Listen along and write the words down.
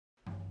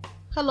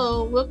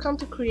Hello, welcome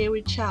to Create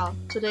with Chow.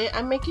 Today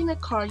I'm making a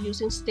card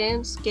using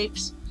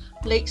Stampscapes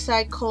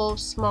Lakeside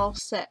Cove small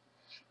set.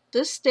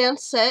 This stamp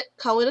set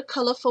comes with a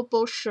colorful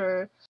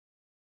brochure.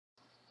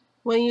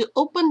 When you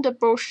open the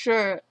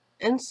brochure,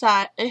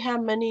 inside it has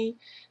many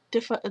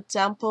different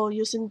examples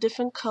using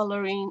different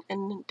coloring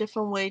and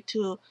different way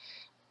to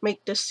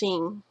make the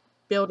scene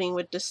building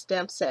with this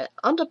stamp set.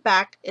 On the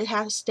back, it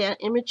has a stamp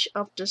image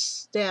of the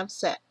stamp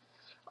set.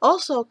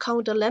 Also come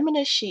with a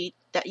laminate sheet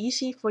that's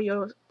easy for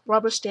your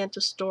rubber stamp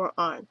to store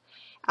on.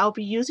 I'll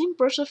be using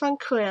brush fine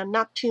crayon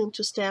not tuned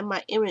to stamp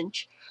my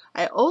image.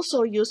 I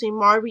also using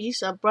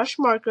Marby's brush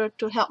marker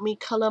to help me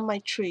color my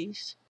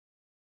trees.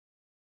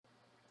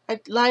 I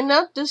line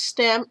up this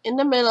stamp in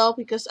the middle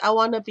because I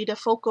want to be the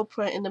focal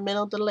point in the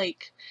middle of the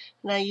lake.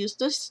 And I use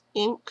this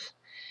ink.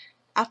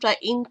 After I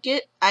ink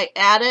it, I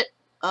added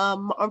a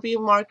Marby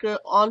marker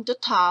on the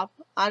top.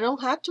 I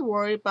don't have to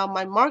worry about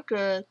my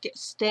marker get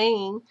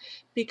stained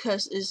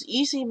because it's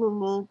easy to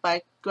remove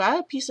by grab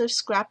a piece of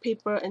scrap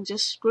paper and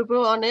just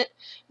scribble on it.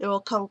 It will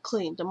come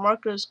clean. The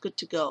marker is good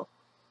to go.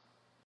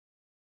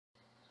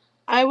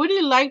 I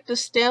really like the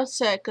stamp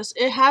set because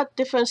it had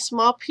different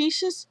small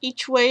pieces.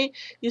 Each way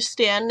you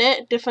stand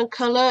it, different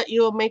color,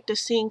 you will make the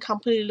scene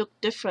completely look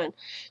different.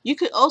 You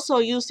could also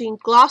using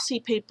glossy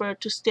paper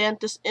to stamp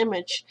this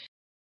image.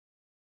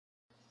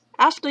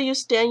 After you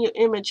stamp your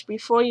image,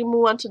 before you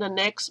move on to the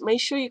next, make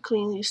sure you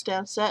clean your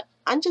stamp set.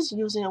 I'm just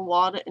using a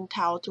water and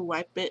towel to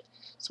wipe it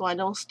so I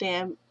don't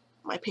stamp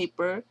my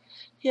paper.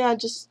 Here I'm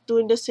just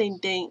doing the same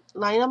thing.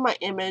 Line up my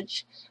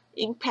image,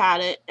 ink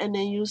pad it, and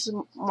then use a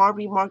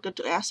Marby marker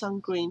to add some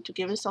green to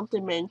give it some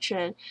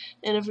dimension.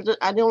 And if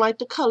I don't like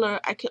the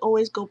color, I can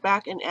always go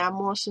back and add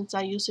more since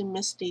I'm using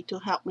Misty to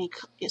help me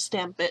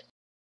stamp it.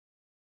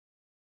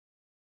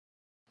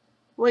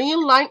 When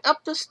you line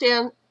up the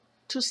stamp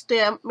to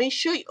stamp, make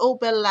sure you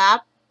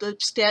overlap the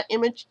stamp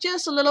image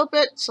just a little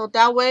bit so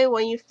that way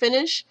when you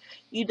finish,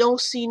 you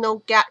don't see no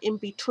gap in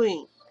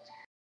between.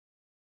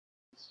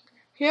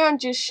 Here I'm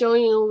just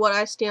showing you what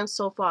I stamped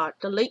so far.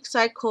 The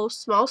Lakeside Cove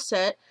small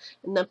set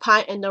and the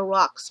Pine and the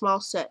Rock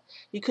small set.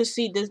 You can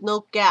see there's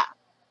no gap.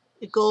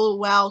 It goes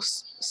well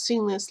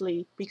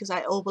seamlessly because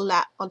I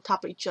overlap on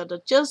top of each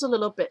other just a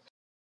little bit.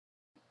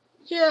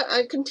 Here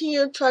I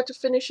continue to try to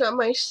finish up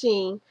my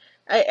scene.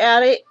 I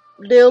added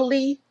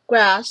lily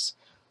grass.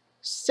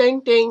 Same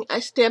thing, I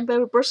stamped it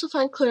with brush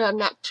fine clear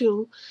not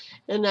tuned,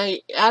 and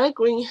I added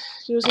green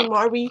using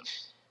Marby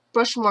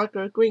brush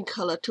marker green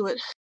color to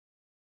it.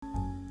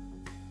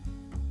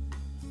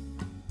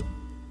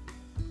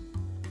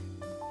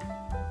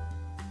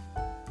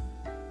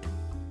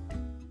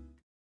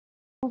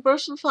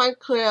 Brush fine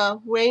clear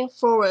rain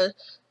forward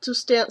to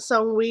stamp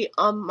some weed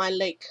on my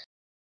lake.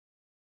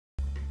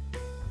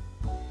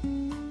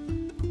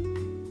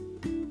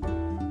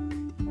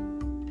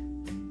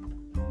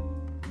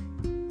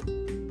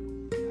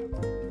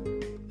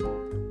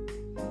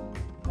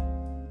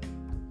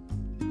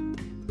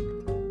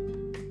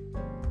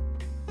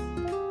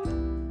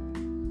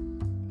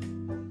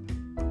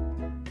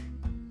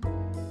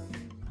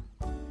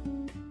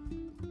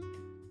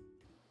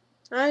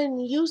 I'm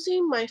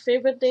using my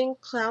favorite thing,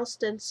 cloud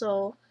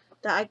stencil,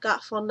 that I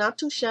got from Not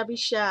Too Shabby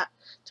Shack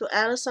to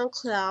add some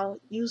cloud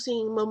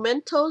using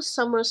Memento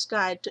Summer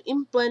Sky to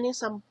blending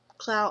some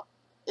cloud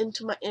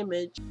into my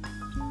image.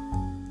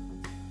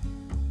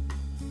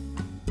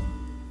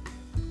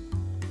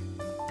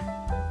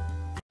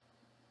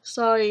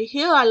 Sorry,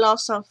 here I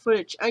lost some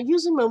footage. I'm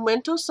using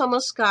Memento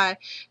Summer Sky,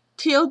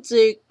 teal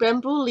zig,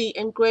 bamboo leaf,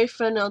 and gray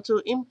fennel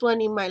to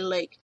blend in my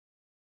lake.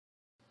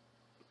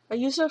 I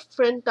use a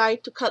friend die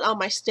to cut out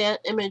my stamp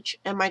image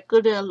and my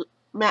glitter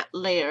matte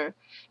layer.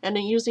 And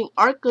then using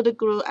art glitter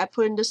glue, I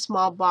put in this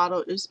small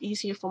bottle. It's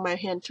easier for my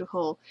hand to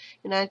hold.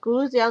 And I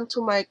glue it down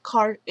to my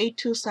card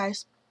A2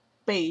 size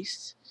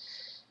base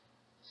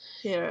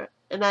here.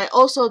 And I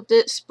also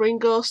did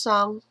sprinkle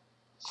some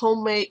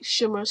homemade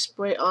shimmer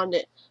spray on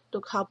it.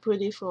 Look how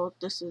beautiful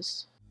this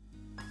is.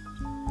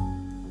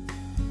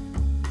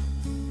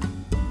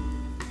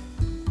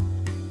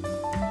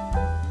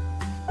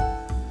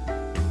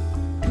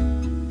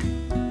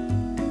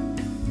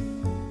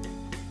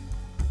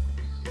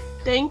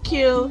 Thank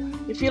you.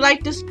 If you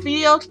like this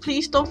video,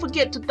 please don't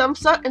forget to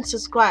thumbs up and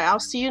subscribe. I'll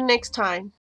see you next time.